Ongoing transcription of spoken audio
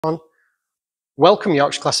Welcome,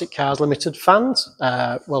 Yorkshire Classic Cars Limited fans.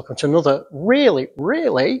 Welcome to another really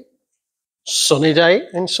sunny day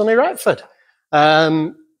in sunny Retford. I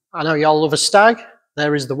know you all love a stag.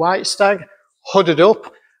 There is the white stag, hooded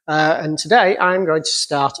up. And today I'm going to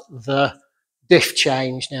start the diff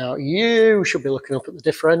change. Now, you should be looking up at the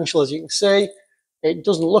differential, as you can see. It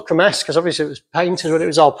doesn't look a mess because obviously it was painted when it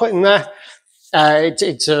was all put in there. I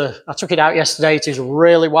took it out yesterday. It is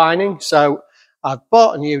really whining. So I've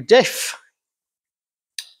bought a new diff.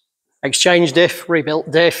 Exchange diff, rebuilt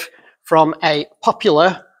diff from a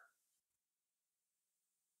popular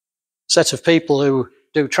set of people who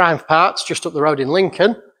do Triumph parts just up the road in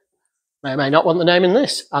Lincoln. They may not want the name in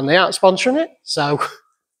this, and they aren't sponsoring it, so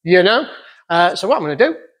you know. So what I'm going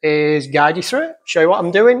to do is guide you through it, show you what I'm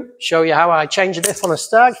doing, show you how I change a diff on a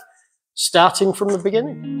stag, starting from the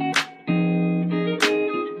beginning.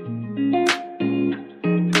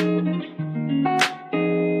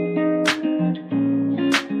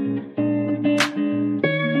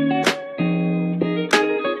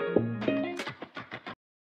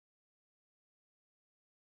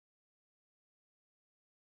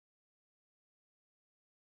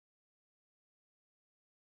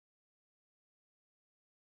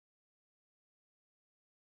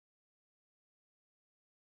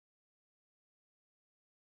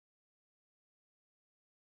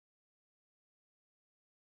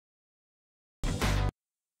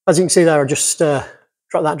 As you can see there, I just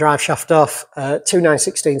dropped that drive shaft off. 2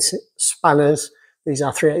 9/16 spanners. These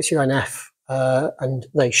are 3/8 UNF, and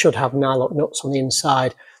they should have nylock nuts on the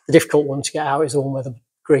inside. The difficult one to get out is the one where the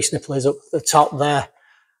grease nipple is up at the top there.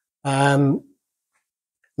 I'm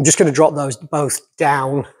just going to drop those both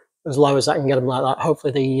down as low as I can get them like that.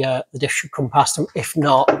 Hopefully the diff should come past them. If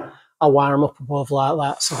not, I'll wire them up above like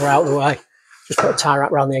that so they're out of the way. Just put a tie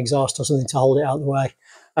wrap around the exhaust or something to hold it out of the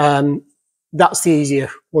way. That's the easier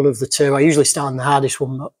one of the two. I usually start on the hardest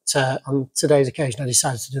one, but on today's occasion I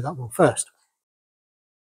decided to do that one first.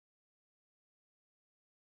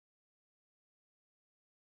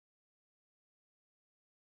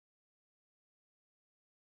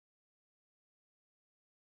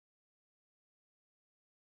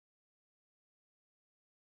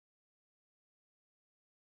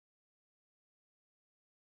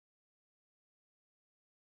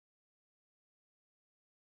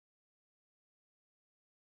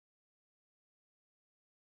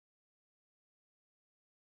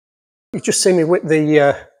 You just see me whip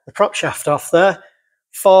the prop shaft off there.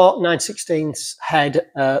 4 9/16 head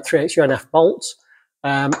 3/8 UNF bolts.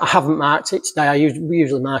 I haven't marked it today. We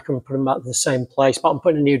usually mark them and put them back to the same place, but I'm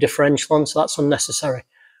putting a new differential on, so that's unnecessary.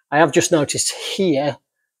 I have just noticed here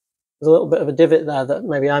there's a little bit of a divot there that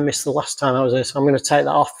maybe I missed the last time I was there, so I'm going to take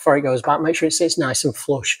that off before it goes back, make sure it sits nice and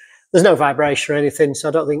flush. There's no vibration or anything, so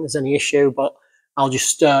I don't think there's any issue, but I'll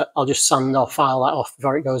just sand or file that off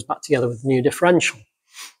before it goes back together with the new differential.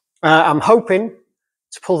 I'm hoping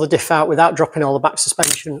to pull the diff out without dropping all the back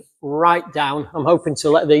suspension right down. I'm hoping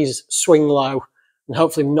to let these swing low and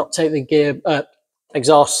hopefully not take the gear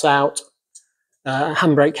exhausts out,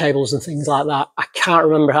 handbrake cables and things like that. I can't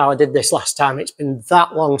remember how I did this last time. It's been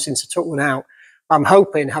that long since I took one out. I'm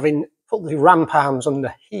hoping, having put the ramp arms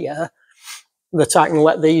under here, that I can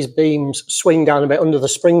let these beams swing down a bit under the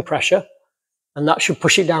spring pressure, and that should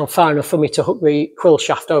push it down far enough for me to hook the quill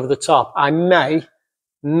shaft over the top. I may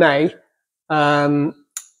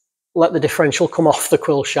let the differential come off the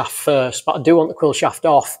quill shaft first, but I do want the quill shaft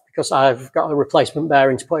off because I've got a replacement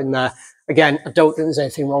bearing to put in there. Again, I don't think there's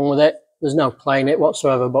anything wrong with it. There's no playing it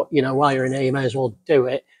whatsoever, but you know, while you're in here, you may as well do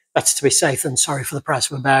it. Better to be safe than sorry for the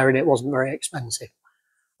price of a bearing. It wasn't very expensive.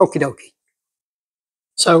 Okie dokie.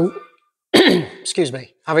 So, excuse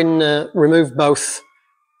me, having removed both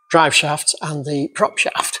drive shafts and the prop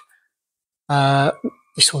shaft,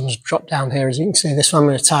 this one's dropped down here, as you can see. This one I'm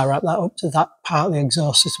going to tie wrap that up to that part of the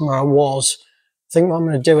exhaust system where I was. I think what I'm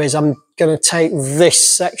going to do is I'm going to take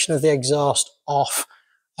this section of the exhaust off.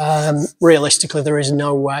 Realistically, there is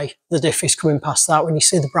no way the diff is coming past that. When you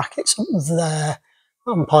see the brackets up there,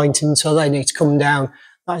 I'm pointing, so they need to come down.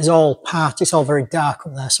 That is all part, it's all very dark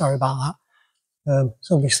up there, sorry about that.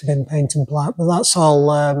 It's obviously been painted black, but that's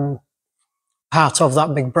all part of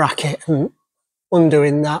that big bracket, and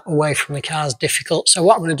undoing that away from the car is difficult. So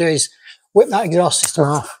what I'm going to do is whip that exhaust system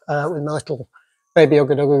off with my little baby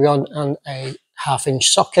ugga gun and a 1/2 inch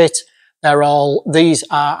socket. These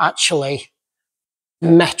are actually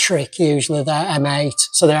metric, usually they're M8,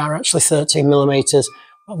 so they are actually 13 millimeters.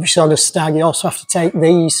 Obviously on a stag you also have to take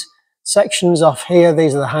these sections off here.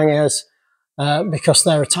 These are the hangers because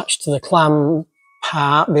they're attached to the clamp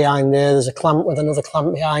part behind there. There's a clamp with another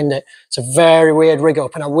clamp behind it. It's a very weird rig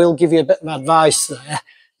up, and I will give you a bit of advice there.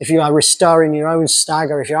 if you are restoring your own stag,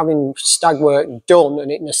 or if you're having stag work done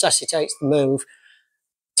and it necessitates the move,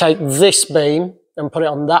 take this beam and put it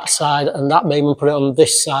on that side, and that beam and put it on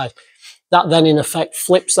this side. That then in effect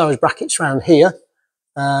flips those brackets around here,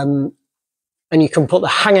 and you can put the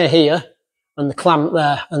hanger here and the clamp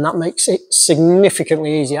there, and that makes it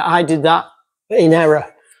significantly easier. I did that in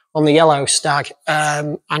error on the yellow stag,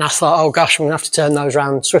 and I thought, oh gosh, I'm gonna have to turn those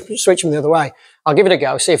around, switch them the other way. I'll give it a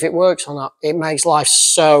go, see if it works or not. It makes life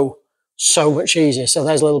so much easier. So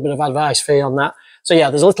there's a little bit of advice for you on that. So yeah,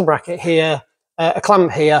 there's a little bracket here, a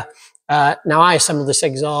clamp here. Now I assembled this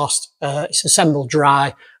exhaust, it's assembled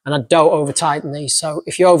dry, and I don't over tighten these. So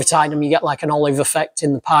if you over tighten them, you get like an olive effect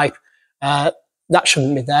in the pipe. That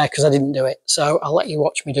shouldn't be there because I didn't do it. So I'll let you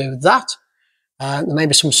watch me do that. There may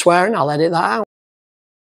be some swearing, I'll edit that out.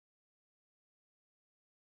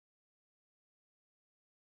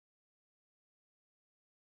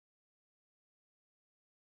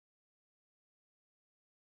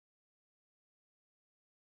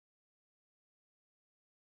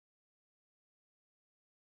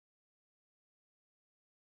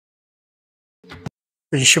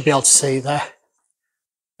 But you should be able to see there.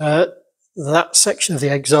 That section of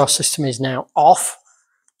the exhaust system is now off.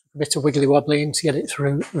 A bit of wiggly wobbling to get it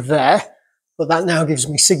through there. But that now gives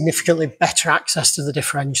me significantly better access to the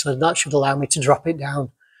differential, and that should allow me to drop it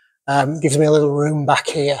down. Gives me a little room back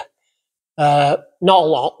here. Not a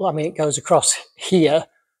lot, I mean, it goes across here.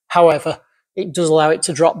 However, it does allow it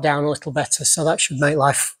to drop down a little better, so that should make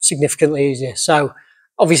life significantly easier. So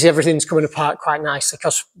obviously everything's coming apart quite nicely,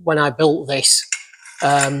 because when I built this,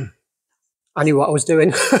 I knew what I was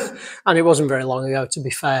doing, and it wasn't very long ago, to be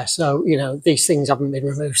fair. So, you know, these things haven't been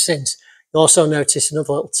removed since. You'll also notice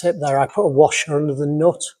another little tip there. I put a washer under the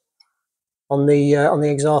nut on the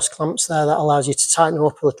exhaust clamps there. That allows you to tighten them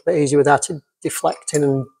up a little bit easier without it deflecting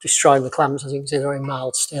and destroying the clamps. As you can see, they're in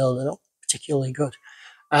mild steel. They're not particularly good.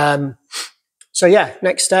 So yeah,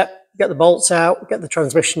 next step, get the bolts out, get the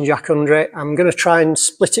transmission jack under it. I'm going to try and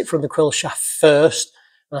split it from the quill shaft first.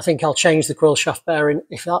 And I think I'll change the quill shaft bearing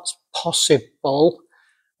if that's possible.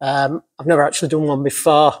 I've never actually done one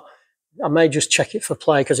before. I may just check it for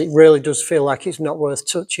play, because it really does feel like it's not worth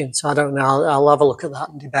touching. So I don't know. I'll have a look at that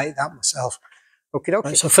and debate that myself. Okay, okay.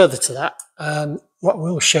 Right, so further to that, what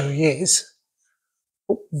we'll show you is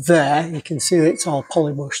up there. You can see that it's all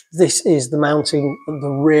polybushed. This is the mounting at the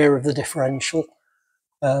rear of the differential.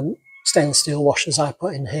 Stainless steel washers I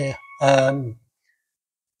put in here.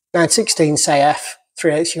 916 SAF,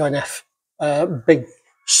 3/8 UNF, big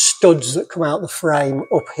studs that come out the frame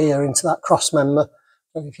up here into that cross member.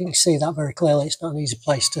 So if you can see that very clearly, it's not an easy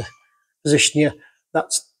place to position you.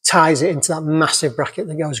 That ties it into that massive bracket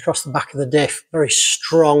that goes across the back of the diff. Very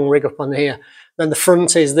strong rig up on here. Then the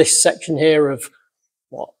front is this section here of,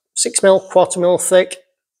 what, 6 mil, quarter mil thick,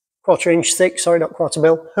 quarter inch thick, sorry, not quarter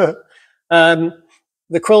mil.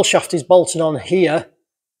 The quill shaft is bolted on here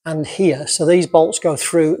and here. So these bolts go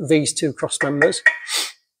through these two cross members.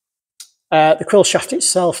 The quill shaft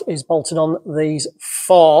itself is bolted on these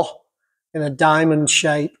 4 in a diamond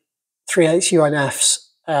shape 3/8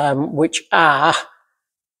 UNFs, which are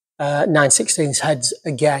 9/16 heads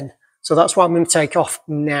again. So that's what I'm going to take off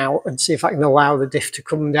now and see if I can allow the diff to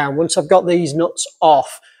come down. Once I've got these nuts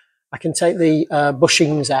off, I can take the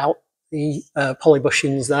bushings out, the poly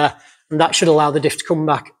bushings there, and that should allow the diff to come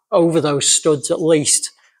back over those studs at least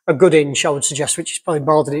a good inch, I would suggest, which is probably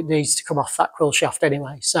more than it needs to come off that quill shaft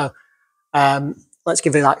anyway. So let's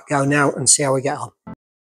give it that a go now and see how we get on.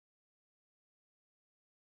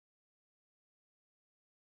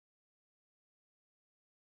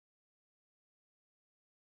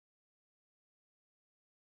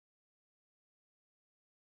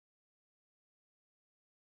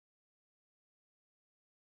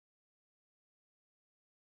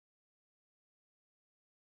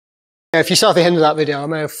 If you saw the end of that video, I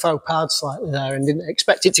may have faux pas slightly there and didn't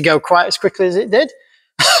expect it to go quite as quickly as it did.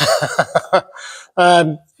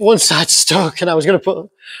 One side stuck, and I was going to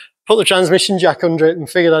put the transmission jack under it and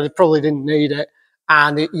figured I probably didn't need it.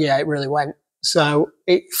 And yeah, it really went. So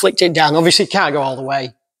it flicked it down. Obviously, it can't go all the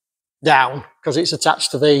way down because it's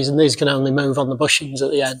attached to these, and these can only move on the bushings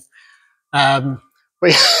at the end.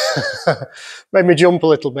 But made me jump a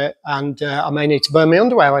little bit, and I may need to burn my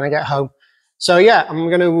underwear when I get home. So yeah, I'm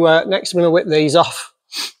going to, next I'm going to whip these off.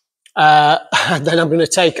 And then I'm going to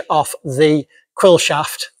take off the quill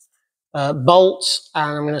shaft bolts,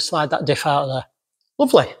 and I'm going to slide that diff out of there.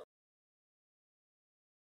 Lovely.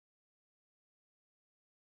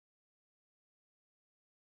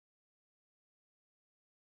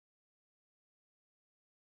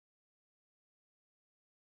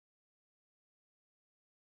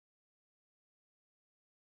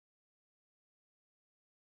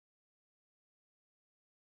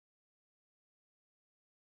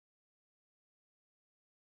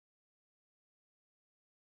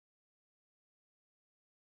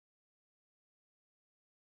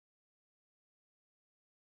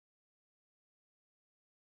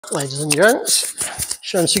 ladies and gents,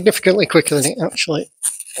 shown significantly quicker than it actually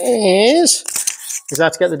is I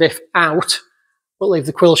have to get the diff out, but leave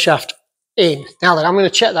the quill shaft in. Now then, I'm going to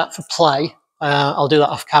check that for play. I'll do that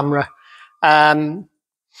off camera.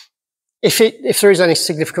 If there is any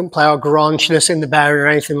significant play or graunchiness in the bearing or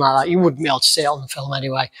anything like that, you wouldn't be able to see it on the film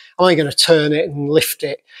anyway. I'm only going to turn it and lift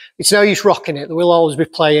it. It's no use rocking it. There will always be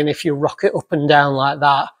playing if you rock it up and down like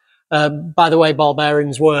that. By the way, ball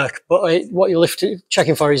bearings work, but what you're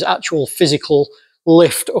checking for is actual physical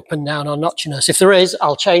lift up and down or notchiness. If there is,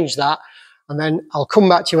 I'll change that, and then I'll come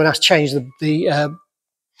back to you when I change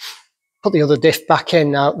put the other diff back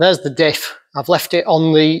in. Now, there's the diff. I've left it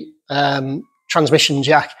on the transmission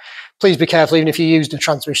jack. Please be careful, even if you used a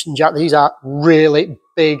transmission jack. These are really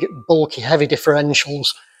big, bulky, heavy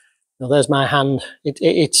differentials. Now, there's my hand.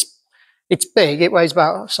 It's big. It weighs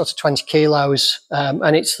about sort of 20 kilos,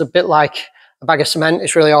 and it's a bit like a bag of cement.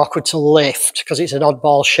 It's really awkward to lift because it's an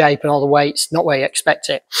oddball shape and all the weight's not where you expect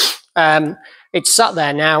it. It's sat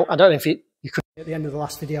there now. I don't know if you could at the end of the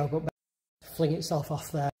last video, but fling itself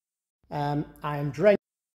off there. I am draining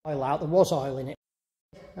oil out. There was oil in it.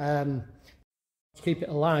 To keep it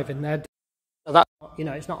alive in there. So that, you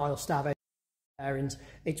know, it's not oil starvation bearings.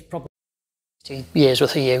 It's probably years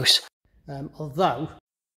worth of use. Although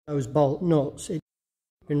those bolt nuts, it's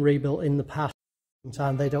been rebuilt in the past.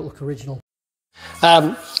 Sometimes they don't look original.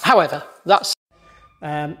 However, that's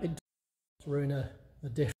it doesn't ruin a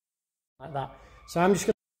diff like that. So I'm just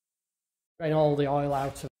going to drain all the oil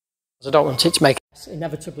out of it, because I don't want it to make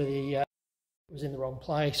inevitably it was in the wrong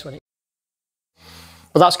place when it.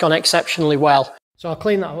 But that's gone exceptionally well. So I'll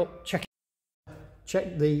clean that up, check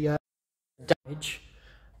the damage.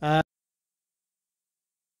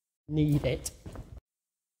 Need it.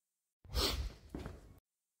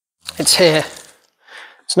 It's here.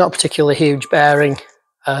 It's not a particularly huge bearing.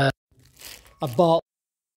 I bought,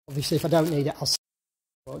 obviously if I don't need it,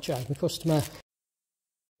 I'll charge my customer.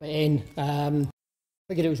 Put it in.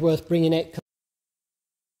 Figured it was worth bringing it.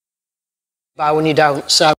 Buy when you don't.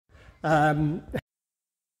 So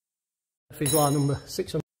line number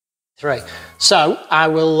 603. So I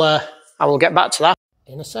will get back to that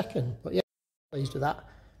in a second. But yeah, pleased with that.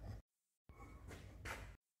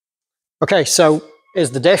 Okay, so here's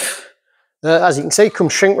the diff. As you can see, it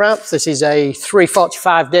comes shrink wrapped. This is a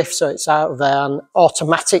 345 diff, so it's out of an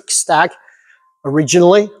automatic Stag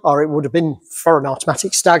originally, or it would have been for an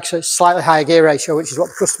automatic Stag, so it's slightly higher gear ratio, which is what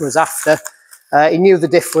the customer was after. He knew the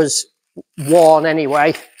diff was worn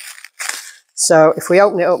anyway. So if we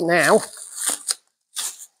open it up now,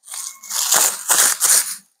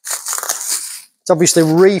 it's obviously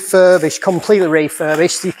refurbished, completely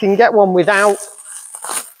refurbished. You can get one without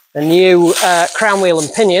a new crown wheel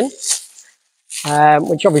and pinion,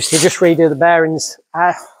 which obviously just redo the bearings.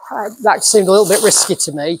 That seemed a little bit risky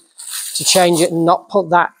to me, to change it and not put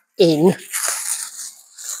that in.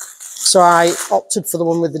 So I opted for the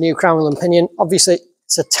one with the new crown wheel and pinion. Obviously,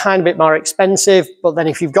 it's a tiny bit more expensive, but then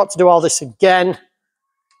if you've got to do all this again,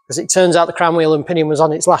 because it turns out the crown wheel and pinion was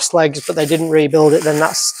on its last legs, but they didn't rebuild it, then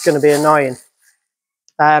that's going to be annoying.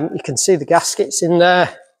 You can see the gaskets in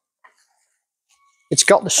there. It's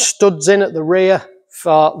got the studs in at the rear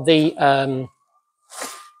for the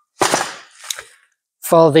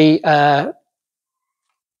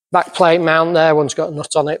back plate mount there. One's got a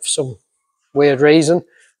nut on it for some weird reason.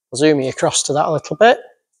 I'll zoom you across to that a little bit.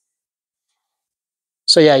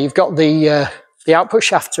 So yeah, you've got the output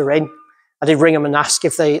shafts are in. I did ring them and ask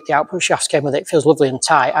if the output shafts came with it. It feels lovely and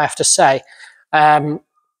tight, I have to say.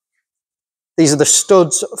 These are the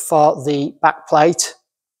studs for the back plate.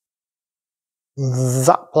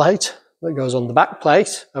 That plate that goes on the back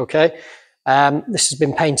plate, okay. This has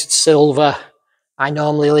been painted silver. I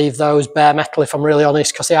normally leave those bare metal if I'm really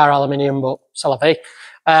honest, because they are aluminium, but c'est la vie.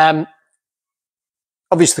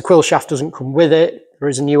 Obviously the quill shaft doesn't come with it. There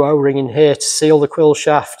is a new O-ring in here to seal the quill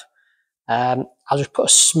shaft. I'll just put a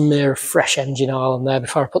smear of fresh engine oil on there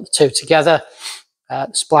before I put the two together.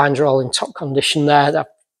 The splines are all in top condition there. That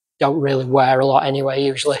don't really wear a lot anyway,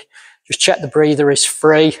 usually. Just check the breather is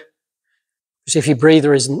free. Because if your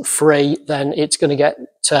breather isn't free, then it's going to get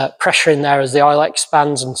pressure in there as the oil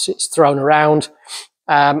expands and it's thrown around.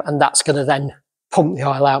 And that's going to then pump the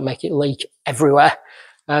oil out, make it leak everywhere.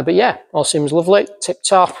 But yeah, all seems lovely, tip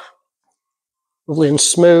top. Lovely and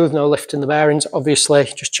smooth, no lift in the bearings. Obviously,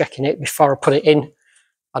 just checking it before I put it in.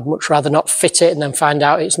 I'd much rather not fit it and then find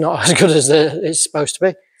out it's not as good as it's supposed to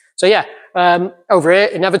be. So yeah, over here,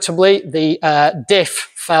 inevitably, the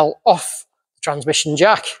diff fell off the transmission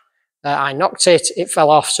jack. I knocked it, it fell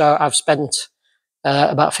off, so I've spent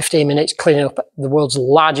about 15 minutes cleaning up the world's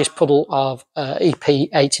largest puddle of EP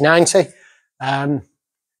 8090.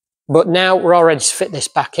 But now we're all ready to fit this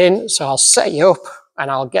back in, so I'll set you up and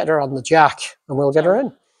I'll get her on the jack and we'll get her in.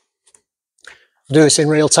 I'll do this in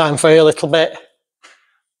real time for you a little bit.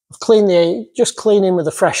 Just cleaning with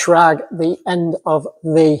a fresh rag the end of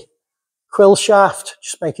the quill shaft,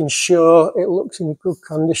 just making sure it looks in good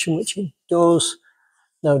condition, which it does.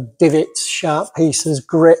 No divots, sharp pieces,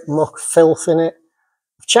 grit, muck, filth in it.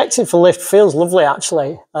 I've checked it for lift, feels lovely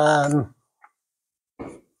actually.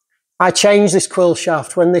 I changed this quill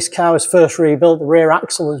shaft when this car was first rebuilt. The rear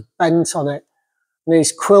axle was bent on it. And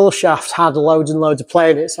this quill shaft had loads and loads of play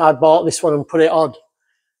in it, so I bought this one and put it on.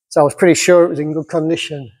 So I was pretty sure it was in good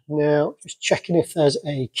condition. Now, just checking if there's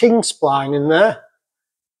a king spline in there.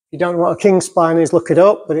 If you don't know what a king spline is, look it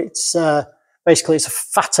up, but it's basically it's a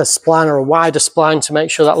fatter spline or a wider spline to make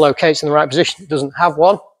sure that locates in the right position. It doesn't have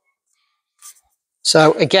one.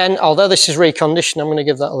 So again, although this is reconditioned, I'm going to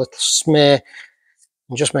give that a little smear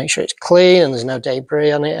and just make sure it's clean and there's no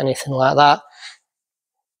debris on it, anything like that.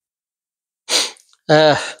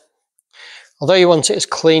 Although you want it as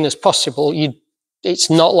clean as possible, it's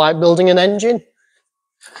not like building an engine.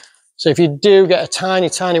 So if you do get a tiny,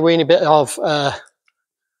 tiny weeny bit of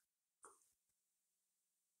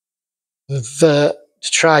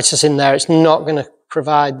detritus in there, it's not going to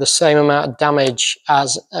provide the same amount of damage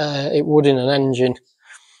as it would in an engine.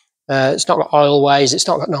 It's not got oil ways, it's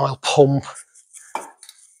not got an oil pump.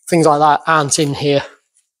 Things like that aren't in here.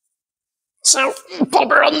 So pop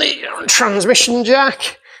her on the transmission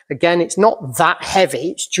jack. Again, it's not that heavy,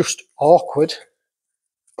 it's just awkward.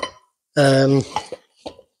 I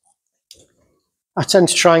tend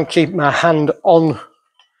to try and keep my hand on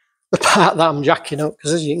the part that I'm jacking up,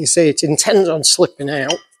 because as you can see, it intends on slipping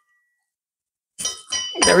out.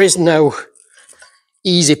 There is no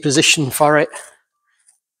easy position for it.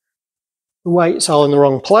 The weight's all in the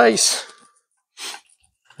wrong place.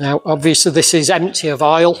 Now, obviously, this is empty of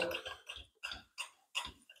oil.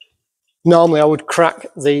 Normally, I would crack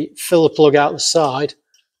the filler plug out the side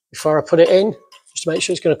before I put it in, just to make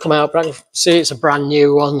sure it's going to come out. But I can see it's a brand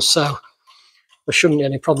new one, so there shouldn't be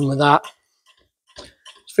any problem with that. It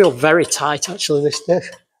feels very tight, actually, this diff.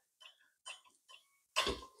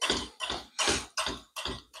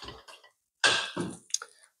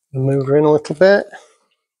 Move her in a little bit.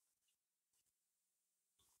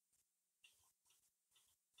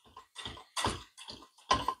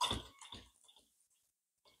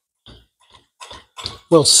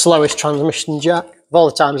 World's slowest transmission jack. Of all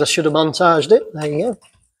the times I should have montaged it, there you go.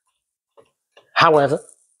 However,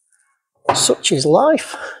 such is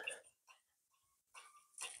life.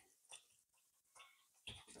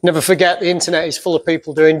 Never forget, the internet is full of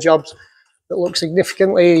people doing jobs that look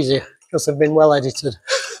significantly easier because they've been well edited.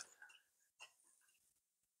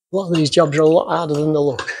 A lot of these jobs are a lot harder than they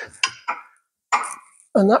look.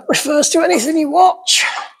 And that refers to anything you watch.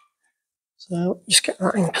 So just get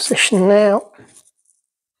that in position now.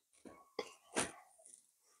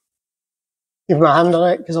 Give my hand on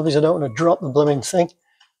it, because obviously I don't want to drop the blooming thing.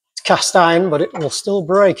 It's cast iron, but it will still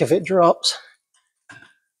break if it drops.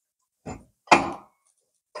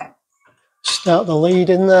 Start the lead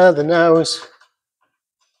in there, the nose.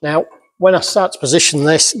 Now, when I start to position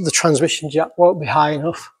this, the transmission jack won't be high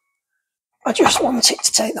enough. I just want it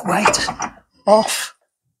to take the weight off,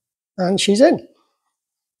 and she's in.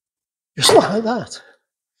 Just like that.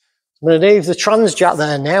 I'm going to leave the trans jack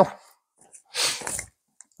there now.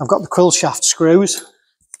 I've got the quill shaft screws.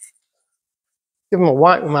 Give them a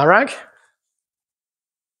wipe with my rag.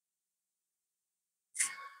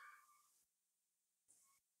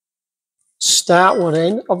 Start one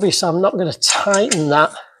in. Obviously, I'm not going to tighten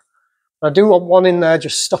that. I do want one in there,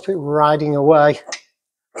 just stop it riding away.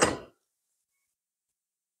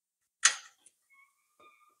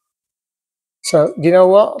 So, you know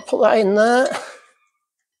what? I'll put that in there.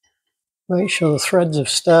 Make sure the threads have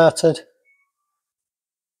started.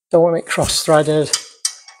 Don't want it cross-threaded.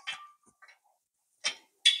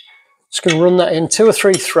 Just going to run that in 2 or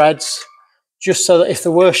 3 threads, just so that if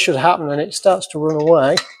the worst should happen and it starts to run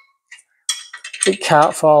away, it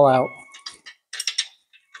can't fall out.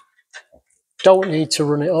 Don't need to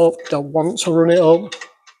run it up, don't want to run it up.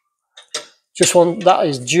 That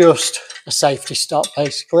is just a safety stop,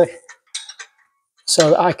 basically. So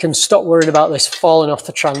that I can stop worrying about this falling off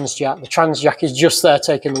the trans jack. The trans jack is just there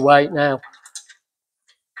taking the weight now.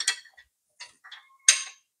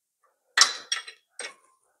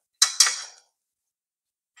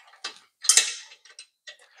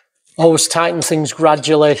 Always tighten things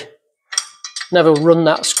gradually. Never run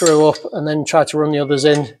that screw up and then try to run the others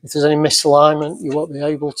in. If there's any misalignment, you won't be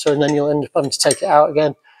able to, and then you'll end up having to take it out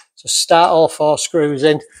again. So start all 4 screws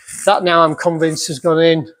in. That now I'm convinced has gone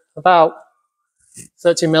in about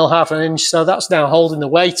 13mm, half an inch. So that's now holding the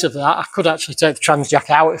weight of that. I could actually take the trans jack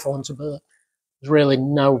out if I wanted, but there's really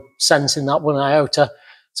no sense in that one iota.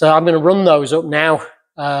 So I'm going to run those up now.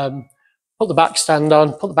 Put the back stand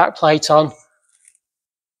on, put the back plate on,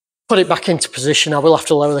 put it back into position. I will have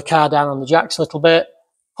to lower the car down on the jacks a little bit.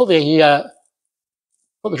 Put the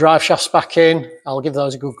drive shafts back in. I'll give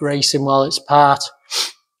those a good greasing while it's apart,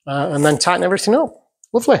 and then tighten everything up.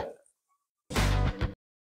 Lovely.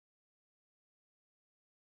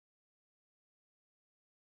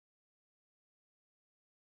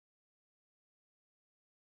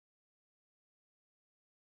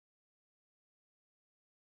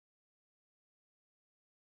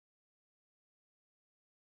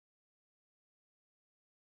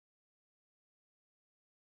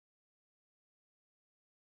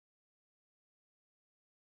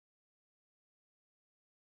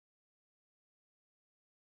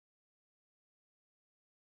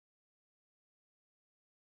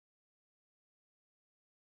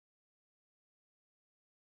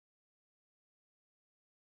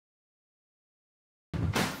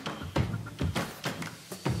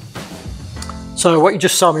 So what you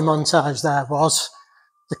just saw me montage there was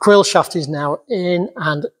the quill shaft is now in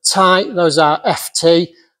and tight. Those are FT.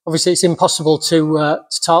 Obviously, it's impossible to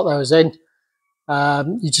torque those in.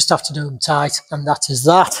 You just have to do them tight, and that is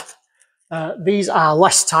that. These are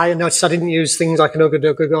less tight. Notice I didn't use things like an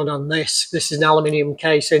ugga gun on this. This is an aluminium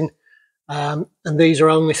casing, and these are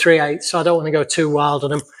only 3/8, so I don't want to go too wild on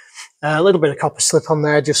them. A little bit of copper slip on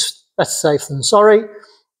there, just better safe than sorry.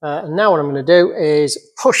 And now what I'm going to do is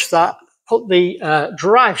push that, put the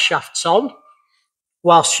drive shafts on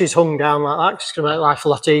whilst she's hung down like that. It's going to make life a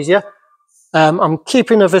lot easier. I'm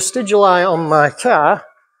keeping a vestigial eye on my car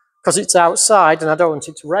because it's outside and I don't want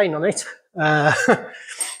it to rain on it.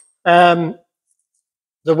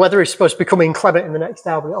 The weather is supposed to be becoming inclement in the next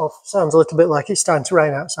hour, but it all sounds a little bit like it's starting to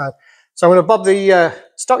rain outside. So I'm going to bob the,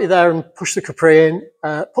 stop you there and push the Capri in,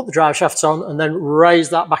 put the drive shafts on, and then raise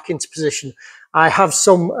that back into position. I have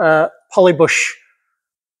some polybush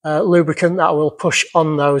lubricant that I will push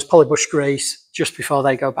on those, polybush grease, just before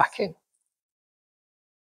they go back in.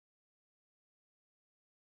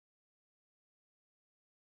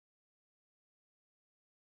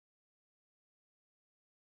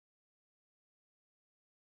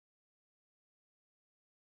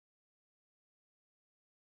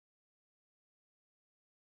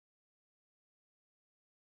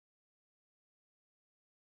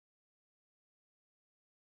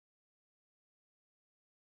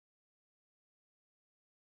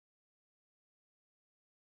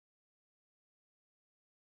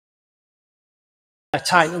 I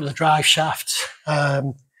tighten up the drive shaft. I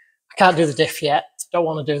can't do the diff yet. Don't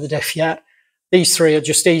want to do the diff yet. These three are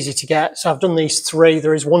just easy to get. So I've done these three.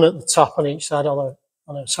 There is one at the top on each side.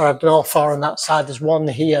 Sorry, I've done all four on that side. There's one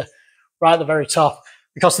here, right at the very top.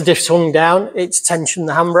 Because the diff's hung down, it's tensioned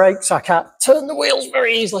the handbrake, so I can't turn the wheels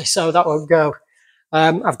very easily, so that won't go.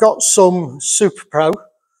 I've got some Super Pro.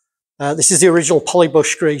 This is the original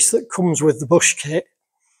polybush grease that comes with the bush kit.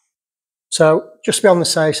 So just to be on the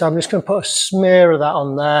safe side, I'm just going to put a smear of that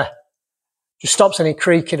on there. Just stops any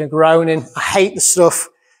creaking or groaning. I hate the stuff.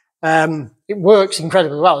 It works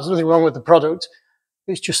incredibly well. There's nothing wrong with the product.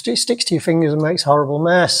 It's just, it sticks to your fingers and makes a horrible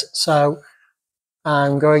mess. So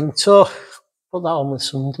I'm going to put that on with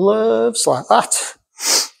some gloves like that.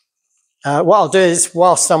 What I'll do is,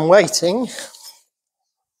 whilst I'm waiting,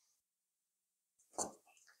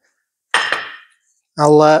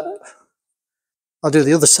 I'll do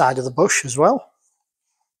the other side of the bush as well.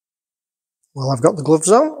 Well, I've got the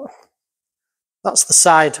gloves on. That's the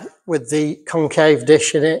side with the concave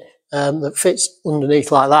dish in it that fits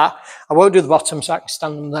underneath like that. I won't do the bottom, so I can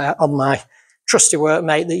stand them there on my trusty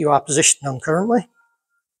workmate that you are positioned on currently.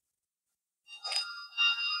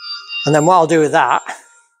 And then what I'll do with that,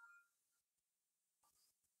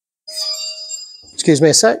 excuse me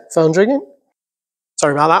a sec, phone's ringing.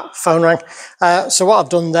 Sorry about that, phone rang. So what I've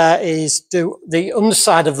done there is do the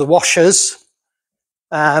underside of the washers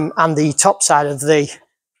and the top side of the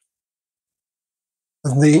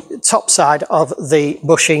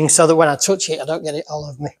bushing, so that when I touch it, I don't get it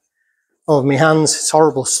all over my hands. It's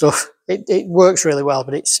horrible stuff. It works really well,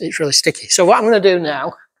 but it's really sticky. So what I'm going to do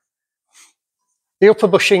now, the upper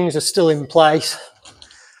bushings are still in place.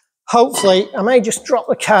 Hopefully, I may just drop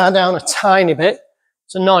the car down a tiny bit.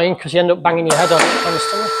 It's annoying because you end up banging your head on it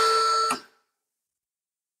constantly.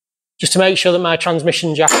 Just to make sure that my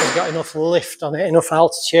transmission jack has got enough lift on it, enough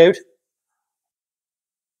altitude.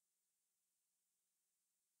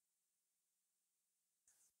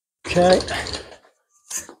 Okay.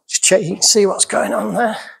 Just check you can see what's going on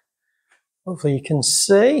there. Hopefully you can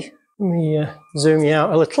see. Let me zoom you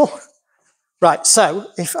out a little. Right, so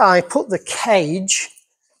if I put the cage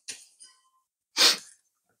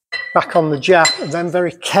back on the jack and then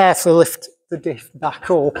very carefully lift the diff back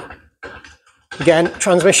up. Again,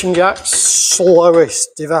 transmission jack,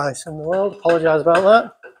 slowest device in the world. Apologise about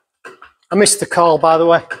that. I missed the call, by the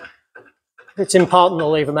way. It's important to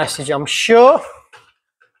leave a message, I'm sure.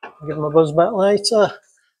 I'll give them a buzz back later.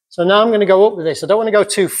 So now I'm going to go up with this. I don't want to go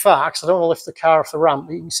too far because I don't want to lift the car off the ramp.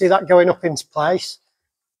 But you can see that going up into place.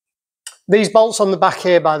 These bolts on the back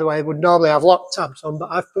here, by the way, would normally have lock tabs on,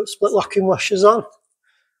 but I've put split locking washers on.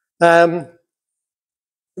 It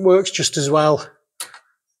works just as well.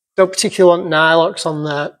 Don't particularly want nylocks on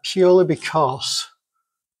there purely because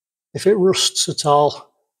if it rusts at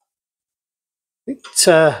all, it's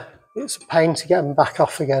a pain to get them back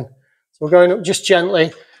off again. So we're going up just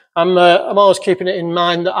gently. I'm always keeping it in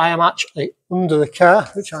mind that I am actually under the car,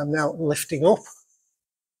 which I'm now lifting up.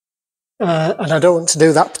 And I don't want to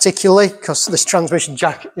do that particularly because this transmission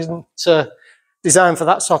jack isn't designed for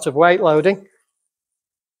that sort of weight loading.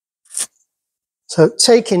 So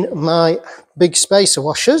taking my big spacer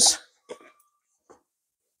washers,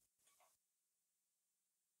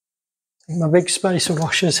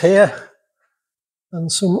 here,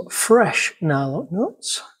 and some fresh nylock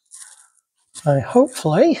nuts. I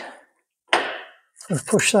hopefully will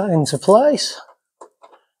push that into place.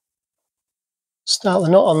 Start the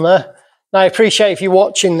nut on there. Now I appreciate if you're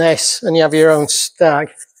watching this and you have your own Stag,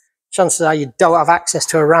 chances are you don't have access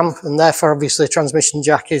to a ramp, and therefore obviously a transmission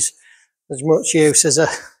jack is as much use as a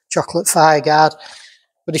chocolate fire guard.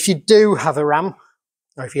 But if you do have a ramp,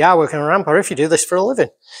 or if you are working on a ramp, or if you do this for a living,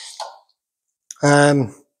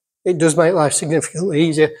 it does make life significantly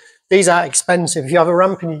easier. These are expensive. If you have a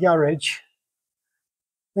ramp in your garage,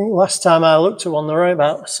 I think last time I looked at one, they were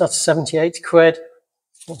about 70, 80 quid.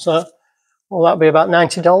 What's that? Well, that'd be about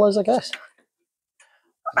 $90, I guess.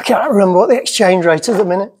 I can't remember what the exchange rate is at the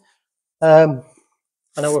minute. I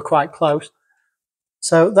know we're quite close.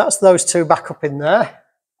 So that's those two back up in there.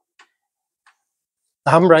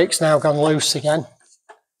 The handbrake's now gone loose again.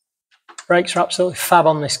 Brakes are absolutely fab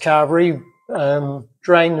on this car. I've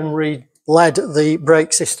drained and re-led the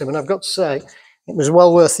brake system, and I've got to say, it was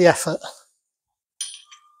well worth the effort.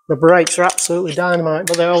 The brakes are absolutely dynamite,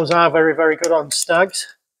 but they always are very, very good on Stags.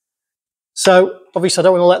 So obviously I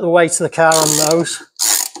don't want to let the weight of the car on those.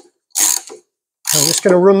 I'm just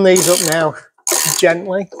going to run these up now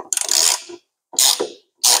gently.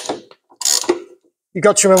 You've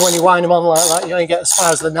got to remember when you wind them on like that, you only get as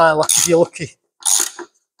far as the nylock if you're lucky.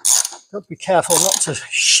 Got to be careful not to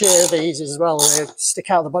shear these as well. They stick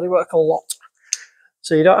out the bodywork a lot.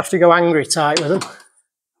 So you don't have to go angry tight with them.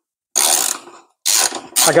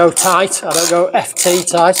 I go tight, I don't go FT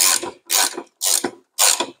tight.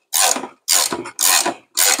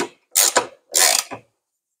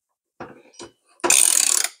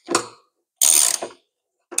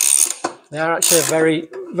 They are actually a very,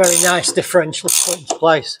 very nice differential to put into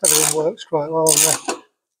place. Everything works quite well on there.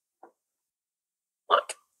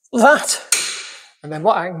 Like that. And then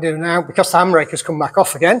what I can do now, because the handbrake has come back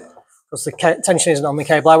off again, because the tension isn't on the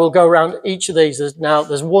cable, I will go around each of these.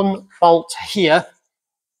 There's one bolt here.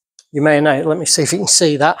 You may know, let me see if you can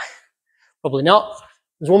see that. Probably not.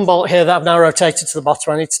 There's one bolt here that I've now rotated to the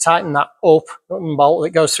bottom. I need to tighten that up. One bolt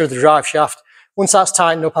that goes through the drive shaft. Once that's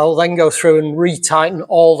tightened up, I will then go through and re-tighten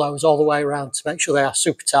all those all the way around to make sure they are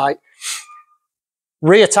super tight.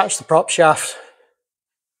 Reattach the prop shaft.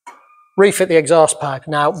 Refit the exhaust pipe.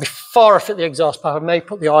 Now, before I fit the exhaust pipe, I may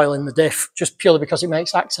put the oil in the diff, just purely because it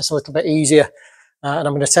makes access a little bit easier. And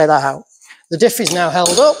I'm going to take that out. The diff is now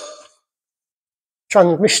held up.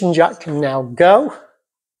 Transmission jack can now go.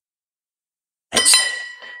 It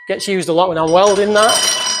gets used a lot when I'm welding that.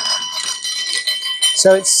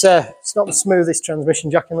 So it's not the smoothest transmission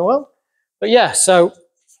jack in the world. But yeah, so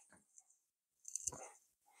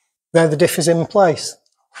there the diff is in place.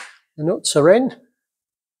 The nuts are in.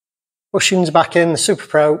 Bushings back in, the Super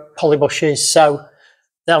Pro poly bushes, so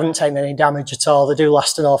they haven't taken any damage at all. They do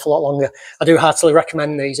last an awful lot longer. I do heartily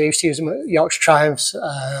recommend these. I used to use them at Mk2 Triumphs,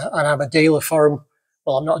 and I'm a dealer for them.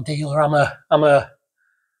 Well, I'm not a dealer.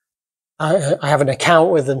 I have an account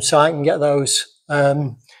with them, so I can get those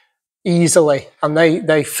easily, and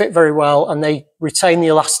they fit very well, and they retain the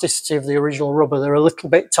elasticity of the original rubber. They're a little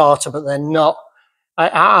bit tauter, but they're not.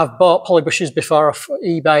 I've bought poly bushes before off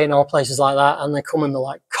eBay and all places like that, and they come in the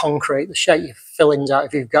like concrete. They shake your fillings out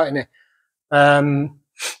if you've got any.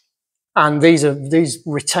 And these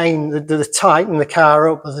retain the tighten the car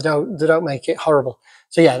up, but they don't make it horrible.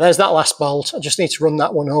 So yeah, there's that last bolt. I just need to run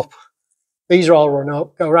that one up. These are all run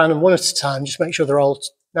up. Go around them one at a time. Just make sure they're all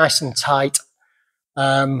nice and tight.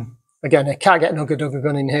 Again, I can't get an ugga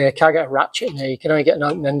gun in here, can't get a ratchet in here. You can only get an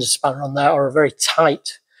open-ended spanner on there or a very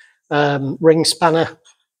tight ring spanner.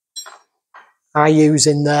 I use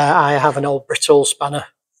in there, I have an old brittle spanner,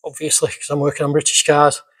 obviously, because I'm working on British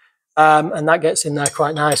cars. And that gets in there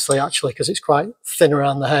quite nicely, actually, because it's quite thin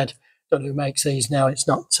around the head. Don't know who makes these now. It's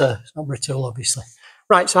not brittle, obviously.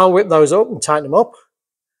 Right, so I'll whip those up and tighten them up.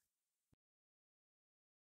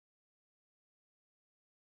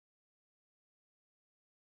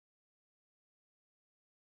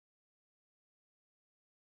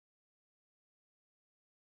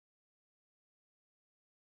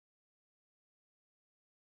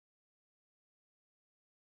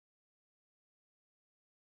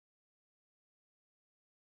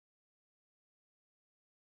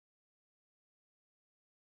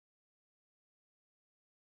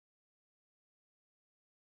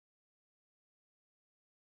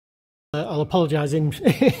 I'll apologise in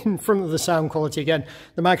front of the sound quality again.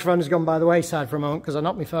 The microphone has gone by the wayside for a moment because I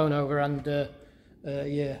knocked my phone over and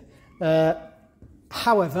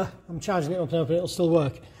however, I'm charging it up and hoping it'll still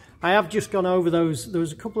work. I have just gone over those. There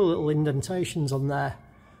was a couple of little indentations on there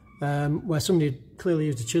where somebody had clearly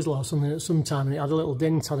used a chisel or something at some time and it had a little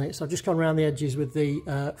dint on it. So I've just gone around the edges with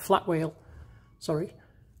the flat wheel. Sorry.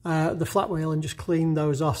 The flat wheel and just clean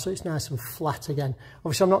those off so it's nice and flat again.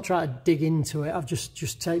 Obviously I'm not trying to dig into it, I've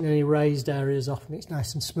just taken any raised areas off and it's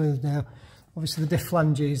nice and smooth now. Obviously the diff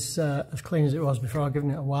flange is as clean as it was before I've given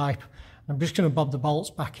it a wipe. I'm just going to bob the bolts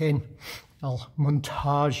back in. I'll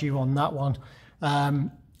montage you on that one.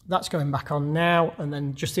 That's going back on now, and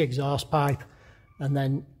then just the exhaust pipe, and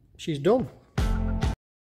then she's done.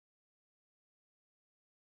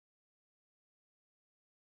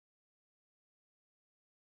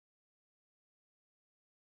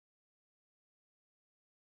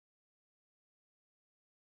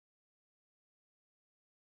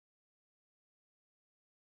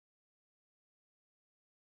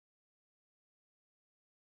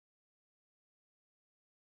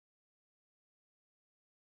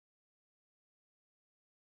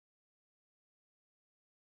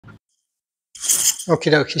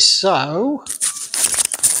 Okie dokie, so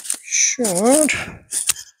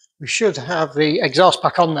we should have the exhaust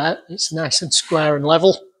pack on there. It's nice and square and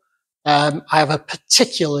level. I have a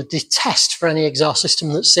particular detest for any exhaust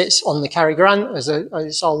system that sits on the carry grant as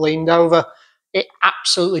it's all leaned over. It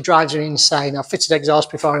absolutely drives me insane. I've fitted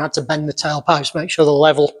exhaust before and had to bend the tailpipes to make sure they're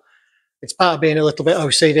level. It's part of being a little bit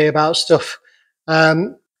OCD about stuff.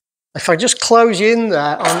 If I just close you in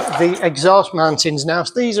there on the exhaust mountings now,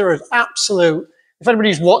 so these are an absolute, if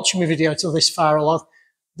anybody's watching my video till this far along,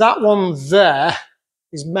 that one there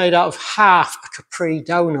is made out of half a Capri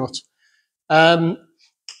donut.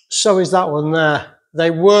 So is that one there.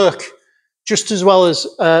 They work just as well as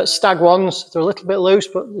Stag ones. They're a little bit loose,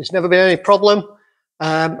 but there's never been any problem.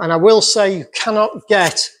 And I will say you cannot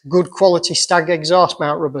get good quality Stag exhaust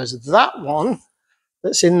mount rubbers. That one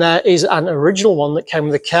that's in there is an original one that came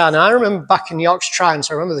with the car. Now, I remember back in Mk2 Triumph,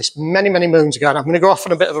 so I remember this many, many moons ago, and I'm going to go off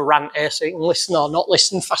on a bit of a rant here so you can listen or not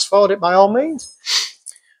listen, fast forward it by all means.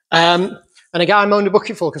 And a guy moaned a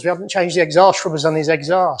bucket full because we haven't changed the exhaust rubbers on his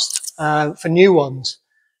exhaust for new ones.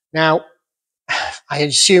 Now, I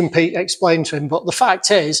assume Pete explained to him, but the fact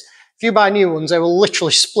is, if you buy new ones, they will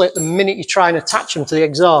literally split the minute you try and attach them to the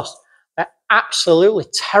exhaust. They're absolutely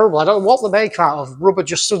terrible. I don't know what they make out of. Rubber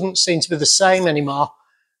just doesn't seem to be the same anymore.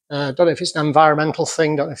 Don't know if it's an environmental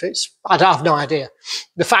thing. Don't know if it's, I have no idea.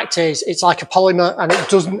 The fact is, it's like a polymer and it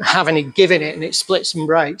doesn't have any give in it and it splits and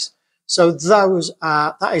breaks. So those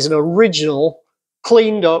are, that is an original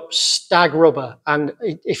cleaned up Stag rubber. And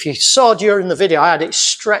if you saw during the video, I had it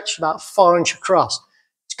stretched about 4 inches across.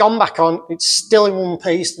 It's gone back on. It's still in one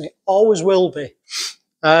piece and it always will be.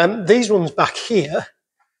 These ones back here,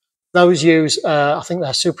 those use, I think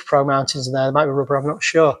they're Super Pro mountings in there. They might be rubber, I'm not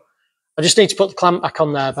sure. I just need to put the clamp back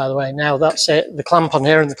on there, by the way. Now that's it. The clamp on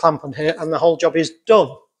here and the clamp on here, and the whole job is done.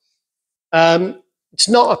 It's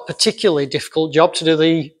not a particularly difficult job to do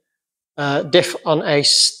the diff on a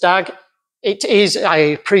Stag. It is, I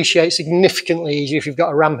appreciate, significantly easier if you've got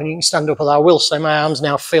a ramp and you can stand up. Although I will say my arms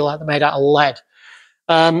now feel like they're made out of lead.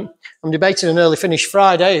 I'm debating an early finish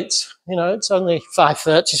Friday. It's, you know, it's only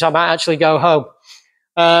 5:30, so I might actually go home.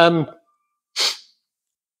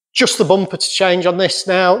 Just the bumper to change on this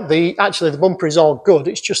now. Actually, the bumper is all good.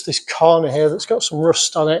 It's just this corner here that's got some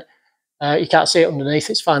rust on it. You can't see it underneath.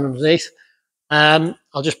 It's fine underneath. I'll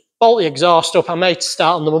just bolt the exhaust up. I may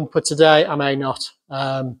start on the bumper today. I may not.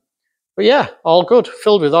 But yeah, all good.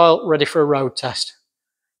 Filled with oil, ready for a road test.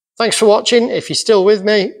 Thanks for watching. If you're still with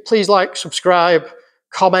me, please like, subscribe,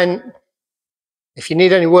 comment. If you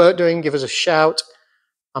need any work doing, give us a shout.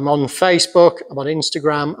 I'm on Facebook, I'm on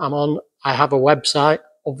Instagram, I have a website,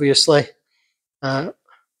 obviously.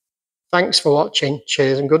 Thanks for watching.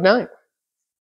 Cheers and good night.